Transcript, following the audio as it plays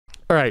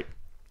All right,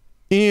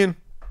 Ian.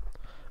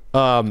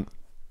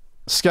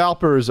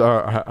 Scalpers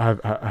are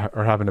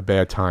having a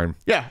bad time.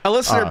 Yeah, a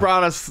listener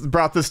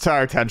brought this to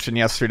our attention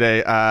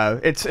yesterday.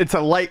 It's a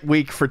light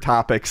week for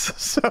topics,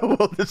 so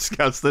we'll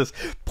discuss this.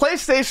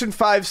 PlayStation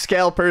 5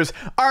 scalpers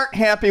aren't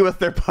happy with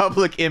their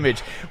public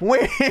image.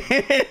 Boo-hoo.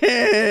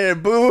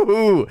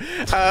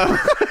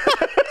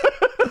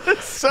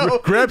 So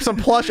grab some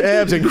plush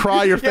abs and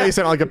cry your face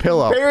in like a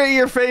pillow. Bury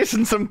your face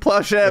in some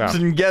plush abs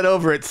and get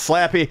over it,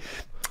 Slappy.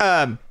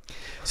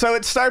 So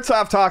it starts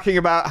off talking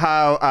about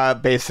how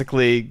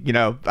basically, you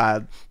know,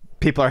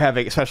 people are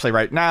having, especially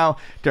right now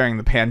during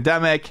the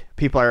pandemic,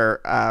 people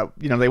are,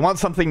 you know, they want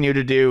something new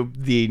to do.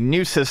 The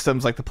new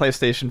systems like the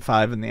PlayStation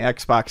 5 and the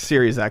Xbox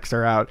Series X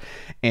are out,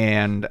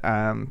 and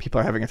people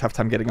are having a tough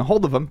time getting a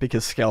hold of them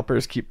because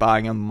scalpers keep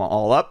buying them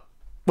all up.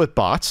 With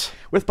bots,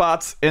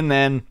 and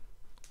then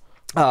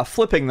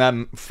flipping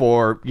them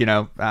for, you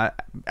know,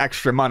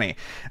 extra money.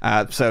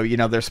 So, you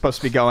know, they're supposed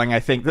to be going, I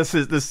think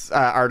this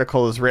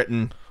article is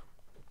written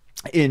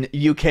in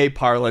UK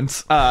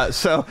parlance,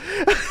 so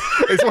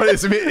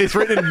it's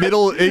written in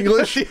Middle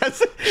English,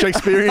 yes.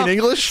 Shakespearean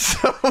English.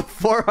 So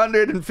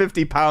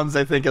 450 pounds,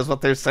 I think, is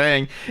what they're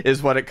saying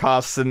is what it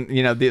costs, and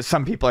you know,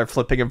 some people are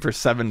flipping them for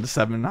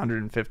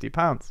 750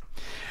 pounds.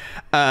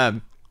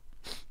 Pat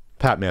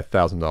math,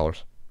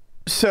 $1,000.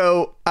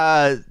 So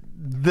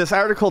this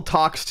article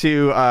talks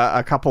to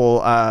a couple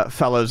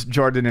fellows,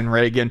 Jordan and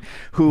Reagan,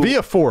 who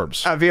via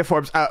Forbes,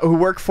 who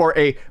work for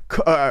a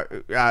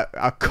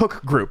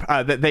cook group.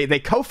 They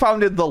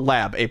co-founded The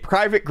Lab, a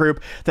private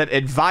group that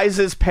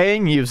advises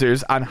paying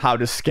users on how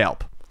to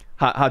scalp,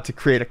 how to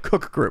create a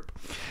cook group.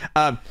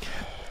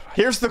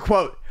 Here's the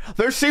quote.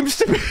 There seems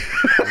to be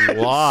a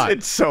lot.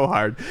 It's so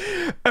hard.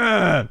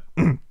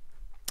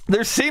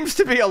 There seems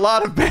to be a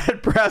lot of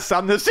bad press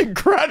on this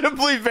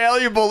incredibly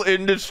valuable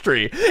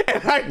industry.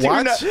 And I do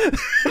not...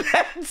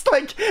 That's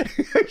like...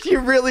 You're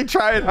really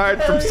trying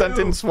hard from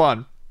sentence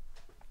one.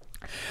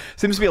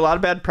 Seems to be a lot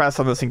of bad press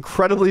on this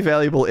incredibly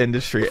valuable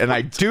industry, and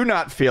I do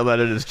not feel that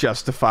it is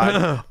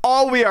justified.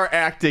 All we are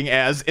acting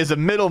as is a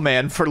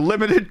middleman for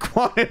limited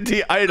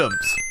quantity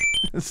items,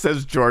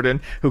 says Jordan,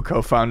 who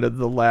co-founded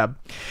The Lab.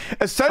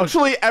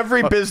 Essentially,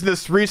 every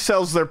business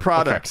resells their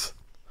products. Okay.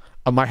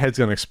 My head's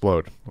gonna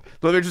explode.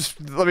 Let me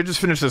just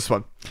finish this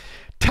one.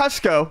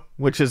 Tesco,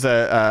 which is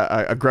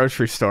a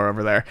grocery store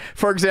over there,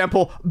 for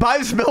example,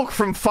 buys milk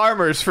from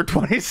farmers for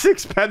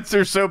 26 pence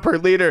or so per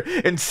liter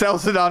and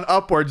sells it on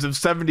upwards of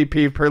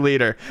 70p per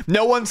liter.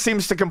 No one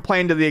seems to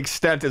complain to the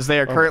extent as they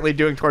are currently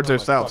doing towards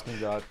themselves.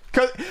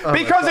 Because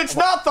it's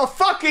not the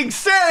fucking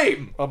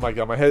same! Oh my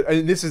god, my head.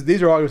 And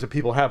these are arguments that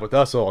people have with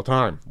us all the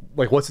time.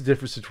 Like, what's the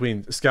difference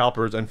between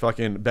scalpers and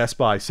fucking Best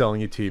Buy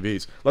selling you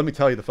TVs? Let me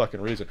tell you the fucking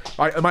reason.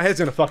 My head's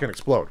gonna fucking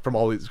explode from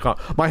all these.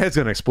 My head's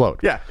gonna explode.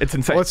 Yeah, it's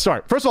insane. Let's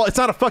start. First of all, it's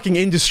not a fucking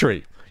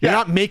industry. You're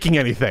not making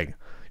anything.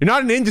 You're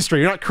not an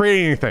industry. You're not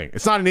creating anything.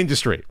 It's not an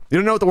industry. You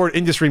don't know what the word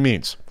industry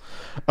means.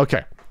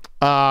 Okay.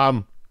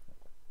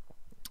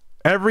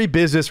 Every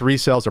business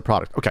resells their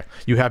product. Okay.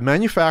 You have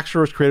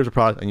manufacturers, creators of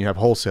product, and you have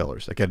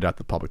wholesalers that get it out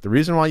to the public. The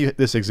reason why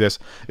this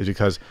exists is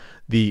because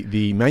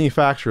the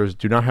manufacturers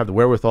do not have the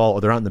wherewithal,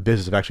 or they're not in the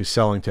business of actually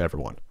selling to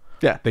everyone.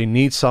 Yeah. They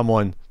need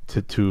someone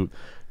to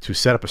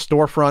set up a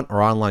storefront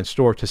or online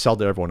store to sell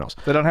to everyone else.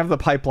 They don't have the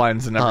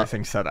pipelines and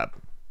everything set up.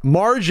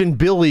 Marge and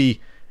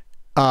Billy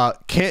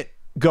can't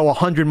go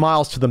 100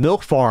 miles to the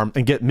milk farm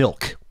and get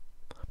milk,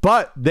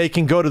 but they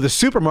can go to the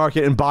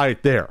supermarket and buy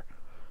it there.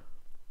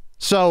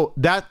 So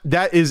that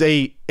is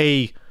a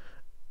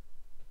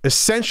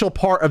essential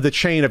part of the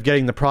chain of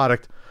getting the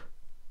product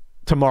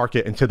to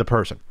market and to the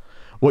person.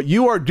 What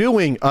you are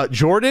doing,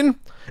 Jordan,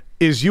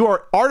 is you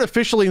are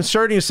artificially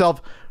inserting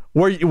yourself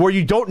where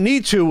you don't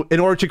need to in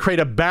order to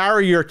create a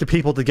barrier to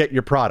people to get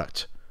your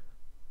product.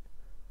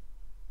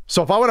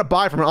 So if I want to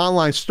buy from an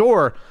online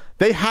store,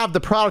 they have the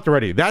product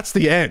already. That's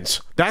the end.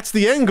 That's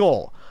the end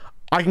goal.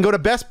 I can go to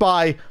Best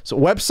Buy's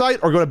website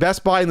or go to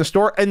Best Buy in the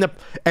store, and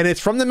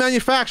it's from the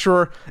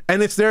manufacturer,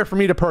 and it's there for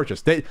me to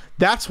purchase.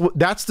 That's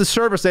the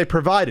service they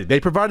provided. They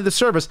provided the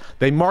service.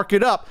 They mark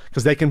it up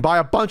because they can buy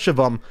a bunch of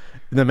them.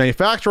 The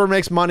manufacturer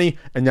makes money,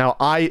 and now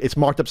it's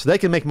marked up so they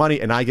can make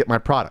money, and I get my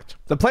product.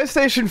 The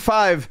PlayStation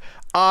 5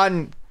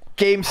 on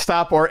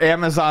GameStop or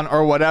Amazon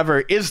or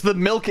whatever is the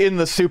milk in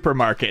the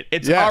supermarket.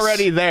 It's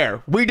already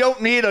there. We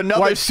don't need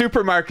another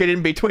supermarket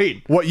in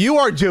between. What you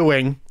are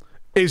doing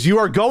is you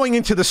are going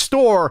into the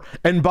store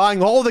and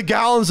buying all the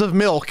gallons of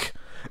milk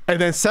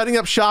and then setting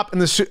up shop in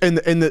the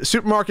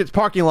supermarket's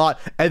parking lot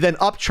and then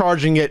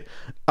upcharging it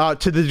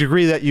to the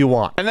degree that you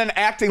want. And then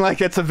acting like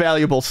it's a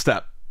valuable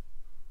step.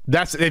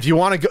 That's, if you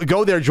want to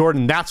go there,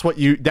 Jordan, that's the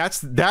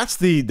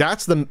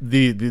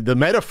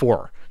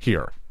metaphor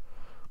here.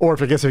 Or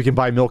if you can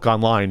buy milk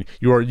online,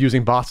 you are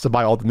using bots to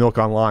buy all the milk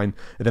online,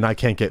 and then I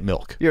can't get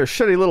milk. You're a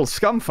shitty little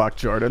scumfuck,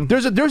 Jordan.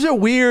 There's a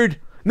weird.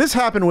 This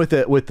happened with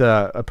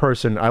a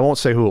person. I won't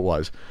say who it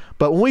was,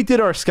 but when we did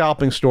our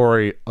scalping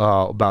story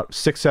about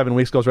 6-7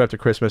 weeks ago, right after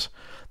Christmas,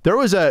 there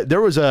was a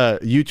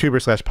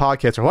YouTuber /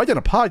 podcaster who I did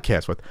a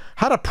podcast with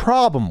had a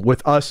problem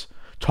with us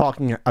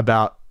talking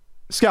about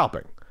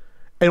scalping.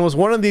 And it was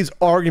one of these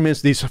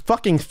arguments, these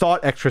fucking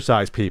thought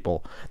exercise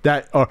people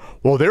that are,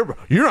 well,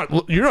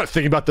 you're not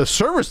thinking about the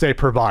service they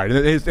provide,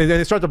 and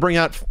they start to bring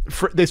out,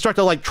 they start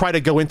to like try to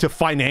go into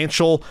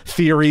financial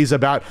theories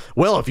about,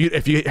 well, if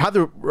you have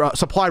the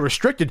supply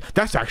restricted,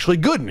 that's actually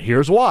good, and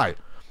here's why.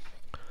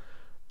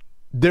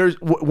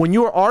 When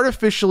you are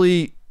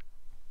artificially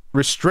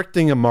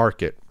restricting a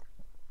market,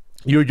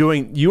 you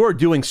are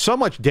doing so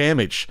much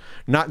damage,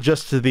 not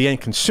just to the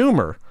end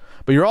consumer,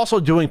 but you're also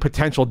doing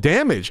potential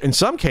damage in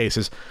some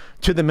cases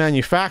to the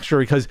manufacturer,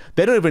 because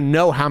they don't even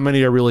know how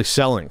many are really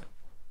selling.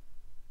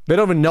 They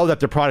don't even know that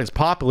their product's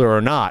popular or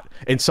not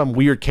in some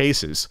weird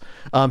cases.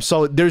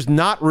 So there's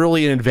not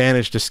really an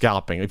advantage to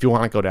scalping if you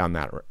want to go down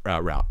that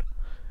route.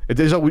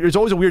 There's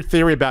always a weird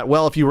theory about,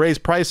 well, if you raise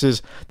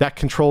prices, that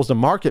controls the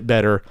market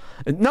better.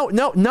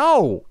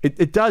 No,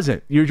 it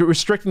doesn't. You're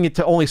restricting it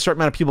to only a certain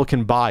amount of people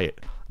can buy it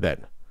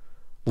then.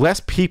 Less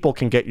people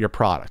can get your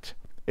product,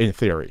 in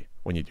theory,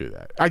 when you do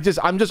that.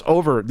 I'm just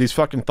over these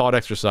fucking thought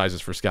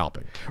exercises for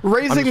scalping.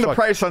 Raising the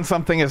price on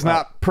something is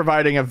not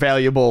providing a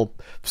valuable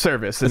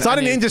service. It's not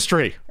an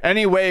industry.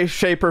 Any way,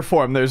 shape, or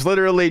form. There's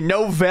literally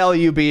no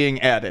value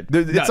being added.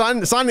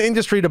 It's not an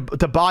industry to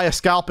buy a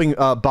scalping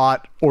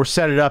bot or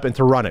set it up and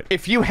to run it.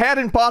 If you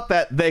hadn't bought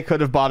that, they could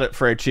have bought it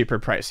for a cheaper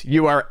price.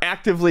 You are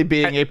actively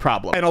being a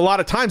problem. And a lot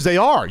of times they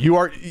are.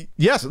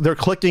 Yes, they're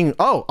clicking,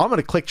 oh, I'm going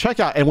to click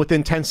checkout, and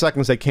within 10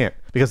 seconds they can't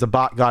because the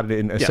bot got it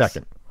in a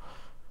second.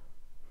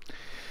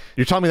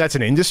 You're telling me that's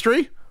an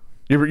industry?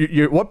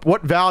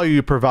 What value are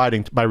you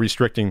providing by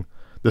restricting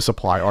the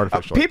supply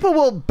artificially? People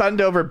will bend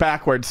over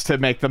backwards to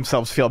make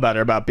themselves feel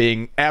better about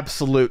being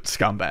absolute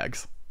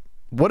scumbags.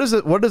 What is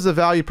the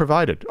value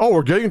provided? Oh,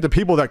 we're getting it to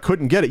people that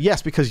couldn't get it.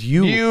 Yes, because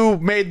you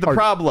made the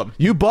problem.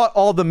 You bought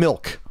all the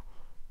milk.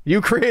 You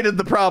created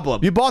the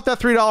problem. You bought that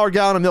 $3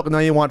 gallon of milk, and now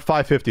you want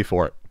 $5.50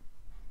 for it,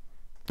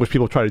 which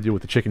people try to do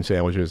with the chicken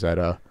sandwiches at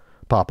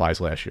Popeyes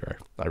last year.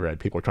 I read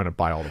people were trying to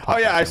buy all the Popeyes. Oh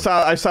yeah, I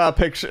saw a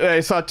picture.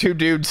 I saw two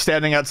dudes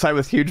standing outside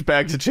with huge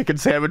bags of chicken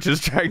sandwiches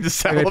trying to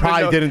sell them. They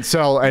probably didn't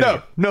sell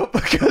any. No,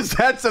 because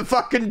that's a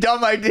fucking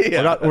dumb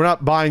idea. We're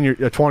not buying your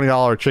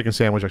 $20 chicken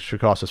sandwich that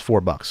should cost us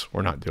 $4.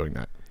 We're not doing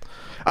that.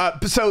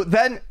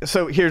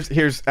 So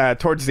here's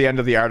towards the end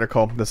of the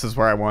article. This is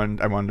where I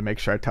wanted to make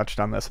sure I touched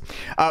on this.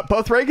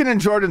 Both Reagan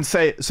and Jordan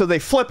say, so they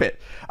flip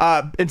it.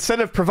 Instead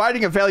of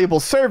providing a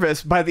valuable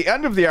service, by the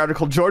end of the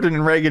article, Jordan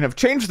and Reagan have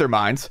changed their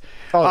minds.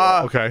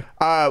 Okay.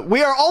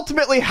 We are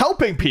ultimately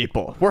helping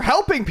people. We're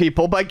helping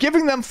people by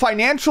giving them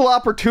financial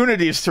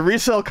opportunities to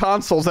resell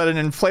consoles at an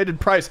inflated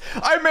price.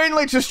 I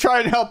mainly just try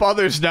and help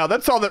others now.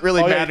 That's all that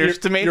really matters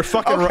to me. You're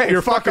fucking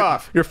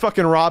off. You're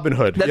fucking Robin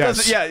Hood.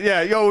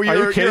 Yo, are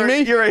you kidding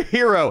me? You're a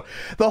hero.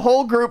 The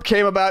whole group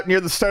came about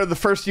near the start of the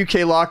first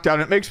UK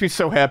lockdown. It makes me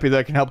so happy that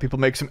I can help people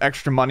make some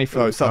extra money for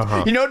themselves.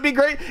 You know, it'd be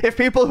great if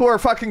people who are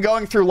fucking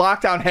going through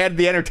lockdown had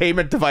the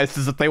entertainment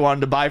devices that they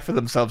wanted to buy for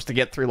themselves to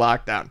get through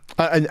lockdown.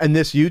 And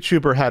this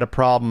YouTuber had a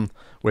problem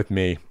with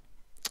me,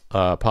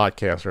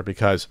 podcaster,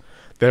 because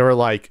they were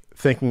like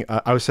thinking,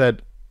 I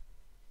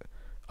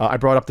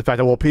brought up the fact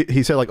that, well,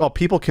 he said like, oh,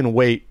 people can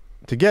wait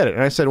to get it.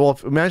 And I said, well,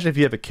 imagine if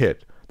you have a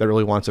kid that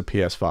really wants a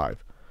PS5,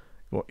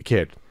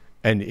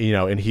 and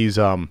and he's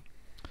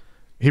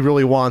he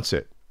really wants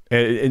it,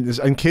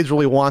 and kids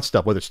really want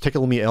stuff, whether it's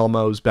Tickle Me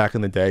Elmo's back in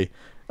the day.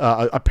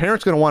 A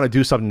parent's going to want to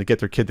do something to get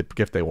their kid the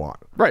gift they want.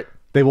 Right.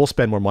 They will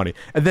spend more money.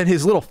 And then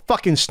his little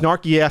fucking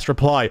snarky ass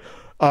reply,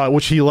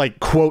 which he like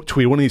quote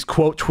tweet, one of these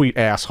quote tweet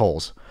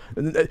assholes.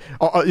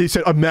 He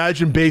said,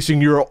 imagine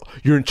basing your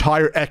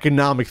entire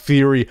economic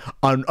theory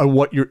on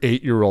what your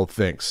 8-year-old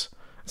thinks.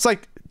 It's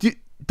like,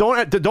 don't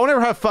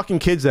ever have fucking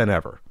kids then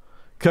ever.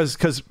 Because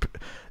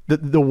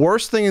the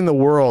worst thing in the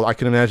world I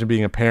can imagine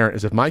being a parent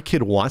is if my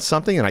kid wants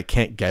something and I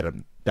can't get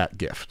him that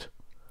gift.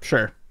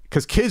 Sure.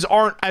 Because kids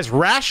aren't as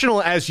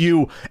rational as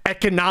you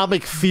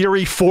economic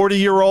theory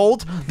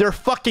 40-year-old. They're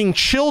fucking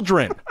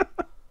children.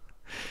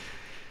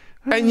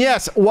 And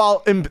yes,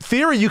 while in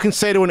theory you can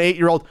say to an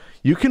 8-year-old,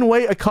 you can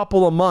wait a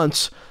couple of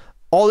months.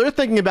 All they're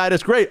thinking about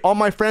is, great, all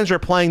my friends are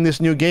playing this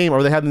new game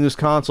or they have the newest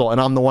console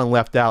and I'm the one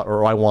left out,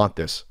 or I want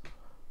this.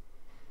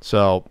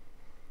 So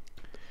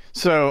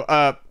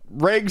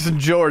Regs and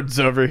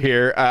Jords over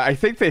here, I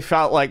think they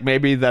felt like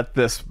maybe that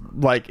this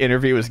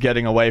interview was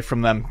getting away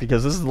from them,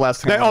 because this is the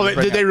last thing.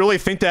 Did they really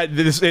think that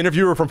this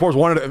interviewer from Forbes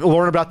wanted to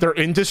learn about their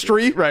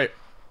industry? Right.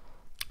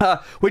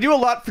 We do a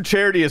lot for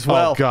charity as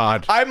well. Oh,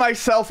 God. I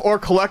myself, or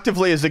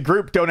collectively as a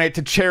group, donate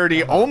to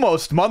charity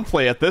almost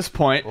monthly at this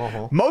point.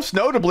 Most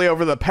notably,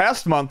 over the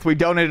past month, we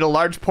donated a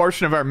large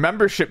portion of our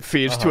membership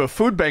fees to a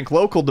food bank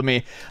local to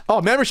me.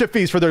 Oh, membership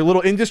fees for their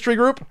little industry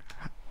group?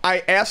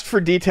 I asked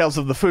for details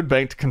of the food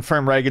bank to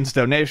confirm Reagan's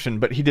donation,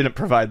 but he didn't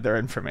provide their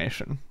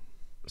information.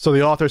 So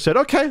the author said,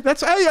 okay,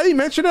 hey, you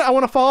mentioned it. I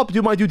want to follow up,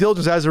 do my due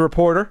diligence as a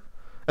reporter,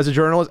 as a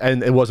journalist,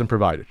 and it wasn't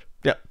provided.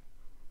 Yep.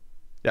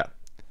 Yeah.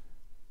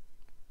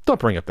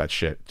 Don't bring up that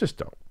shit. Just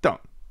don't.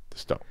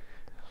 Just don't.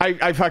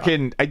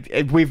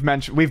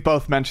 We've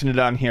both mentioned it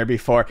on here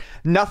before.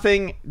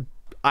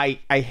 I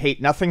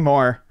hate nothing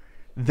more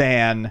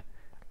than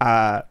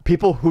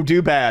people who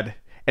do bad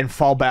and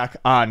fall back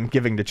on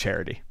giving to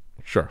charity.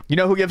 Sure. You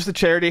know who gives to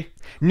charity?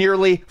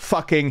 Nearly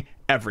fucking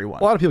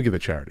everyone. A lot of people give to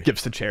charity.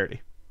 Gives to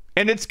charity.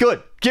 And it's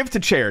good. Give to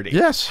charity.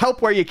 Yes.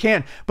 Help where you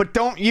can. But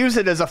don't use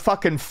it as a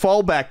fucking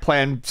fallback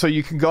plan so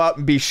you can go out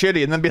and be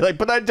shitty and then be like,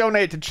 but I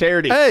donate to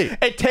charity. Hey.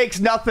 It takes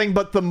nothing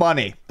but the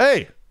money.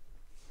 Hey,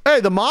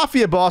 the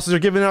mafia bosses are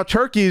giving out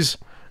turkeys,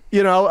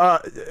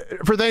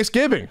 for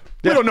Thanksgiving.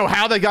 We don't know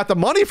how they got the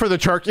money for the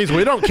turkeys.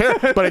 We don't care,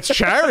 but it's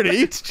charity.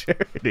 It's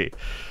charity.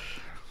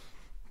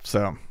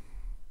 So,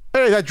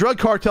 hey, that drug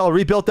cartel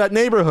rebuilt that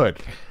neighborhood.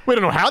 We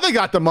don't know how they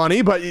got the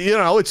money, but,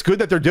 it's good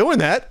that they're doing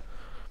that.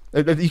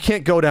 You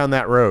can't go down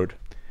that road.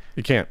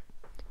 You can't.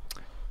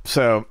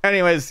 So,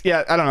 anyways,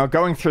 yeah, I don't know.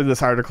 Going through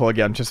this article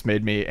again just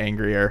made me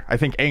angrier. I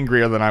think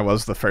angrier than I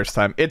was the first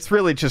time. It's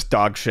really just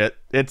dog shit.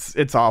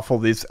 It's awful.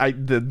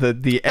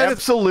 The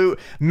absolute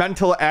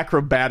mental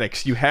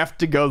acrobatics you have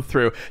to go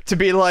through to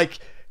be like,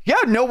 yeah,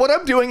 no, what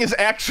I'm doing is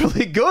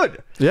actually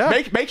good.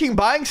 Yeah,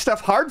 buying stuff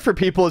hard for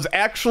people is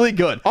actually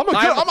good. I'm a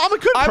good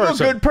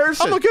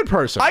person. I'm a good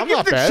person. I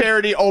give to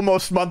charity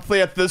almost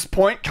monthly at this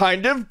point,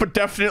 kind of, but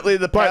definitely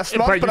the past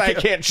month. But I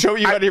can't show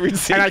you any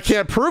receipts, and I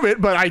can't prove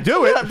it, but I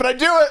do it. Yeah, but I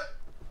do it.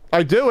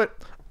 I do it.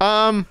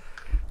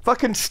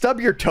 Fucking stub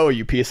your toe,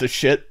 you piece of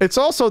shit. It's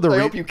also I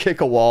hope you kick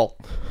a wall.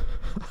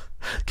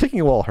 Kicking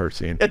a wall hurts,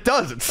 Ian. It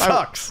does. It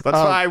sucks. That's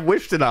why I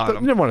wished it on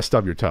him. You don't want to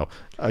stub your toe.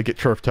 Get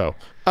turf toe.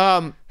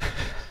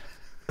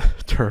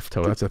 Turf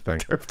toe, that's a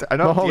thing. I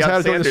know Mahomes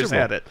had it during the Sanders Super Bowl.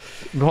 had it.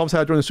 Mahomes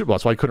had it during the Super Bowl.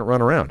 That's why he couldn't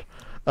run around.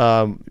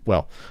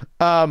 What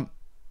was I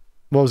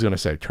going to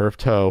say? Turf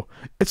toe.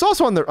 It's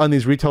also on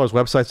these retailers'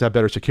 websites that have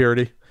better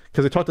security,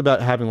 because they talked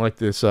about having like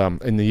this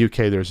in the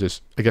UK. There's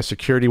this, I guess,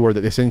 security where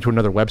they send you to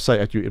another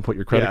website after you input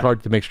your credit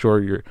card to make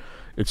sure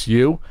it's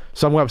you.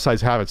 Some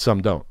websites have it,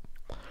 some don't.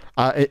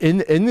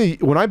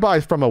 When I buy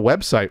from a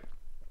website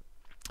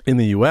in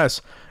the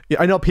US,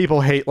 I know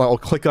people hate, like, I'll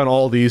click on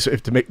all these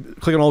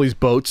click on all these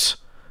boats,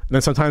 and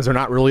then sometimes they're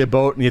not really a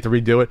boat and you have to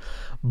redo it.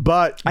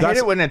 But I hate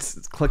it when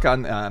it's click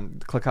on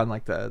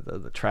like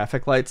the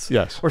traffic lights,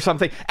 yes, or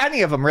something.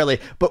 Any of them really,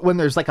 but when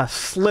there's like a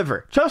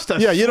sliver, just a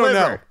sliver. You don't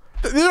know.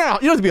 You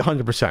don't have to be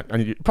 100%. I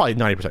mean, probably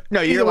 90%.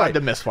 No, you're allowed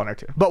to miss one or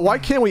two. But why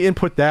can't we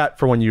input that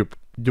for when you're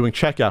doing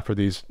checkout for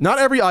these? Not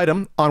every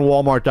item on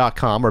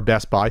Walmart.com or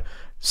Best Buy.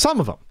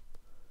 Some of them.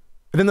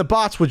 And then the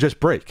bots would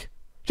just break.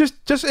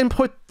 Just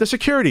input the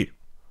security.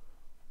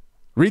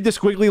 Read the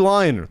squiggly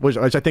line, which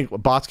I think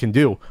bots can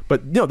do.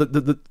 But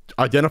the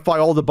identify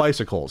all the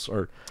bicycles,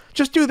 or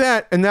just do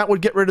that, and that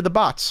would get rid of the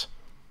bots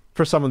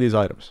for some of these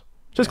items.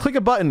 Just click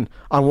a button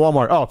on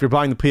Walmart. Oh, if you're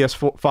buying the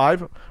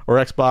PS5 or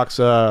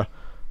Xbox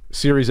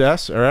Series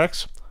S or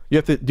X, you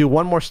have to do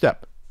one more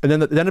step, and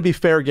then it'd be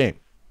fair game.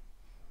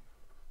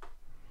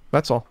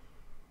 That's all.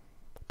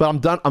 But I'm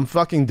done. I'm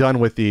fucking done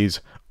with these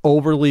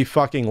overly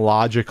fucking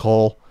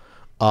logical,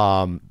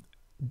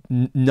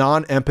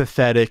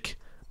 non-empathetic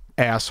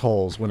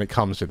assholes when it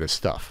comes to this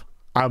stuff.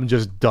 I'm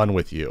just done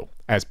with you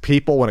as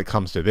people when it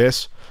comes to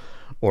this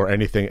or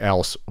anything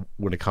else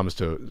when it comes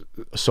to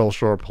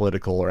social or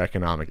political or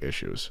economic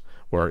issues.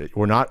 We're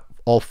not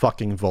all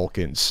fucking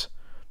Vulcans.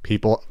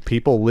 People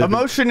live.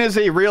 Emotion is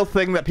a real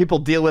thing that people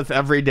deal with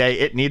every day.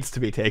 It needs to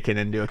be taken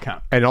into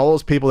account. And all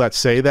those people that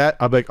say that,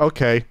 I'm like,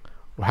 okay,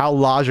 how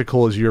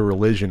logical is your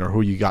religion or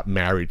who you got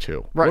married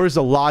to? Right. Where's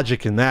the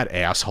logic in that,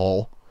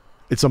 asshole?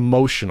 It's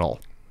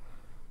emotional.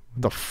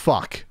 The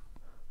fuck?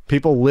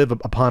 People live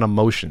upon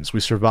emotions. We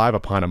survive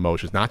upon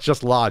emotions, not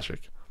just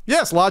logic.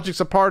 Yes, logic's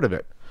a part of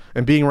it,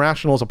 and being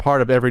rational is a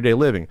part of everyday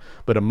living,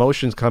 but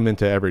emotions come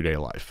into everyday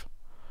life.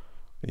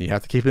 You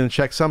have to keep it in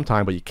check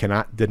sometime, but you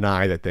cannot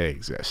deny that they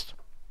exist.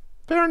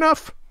 Fair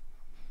enough.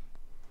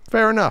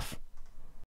 Fair enough.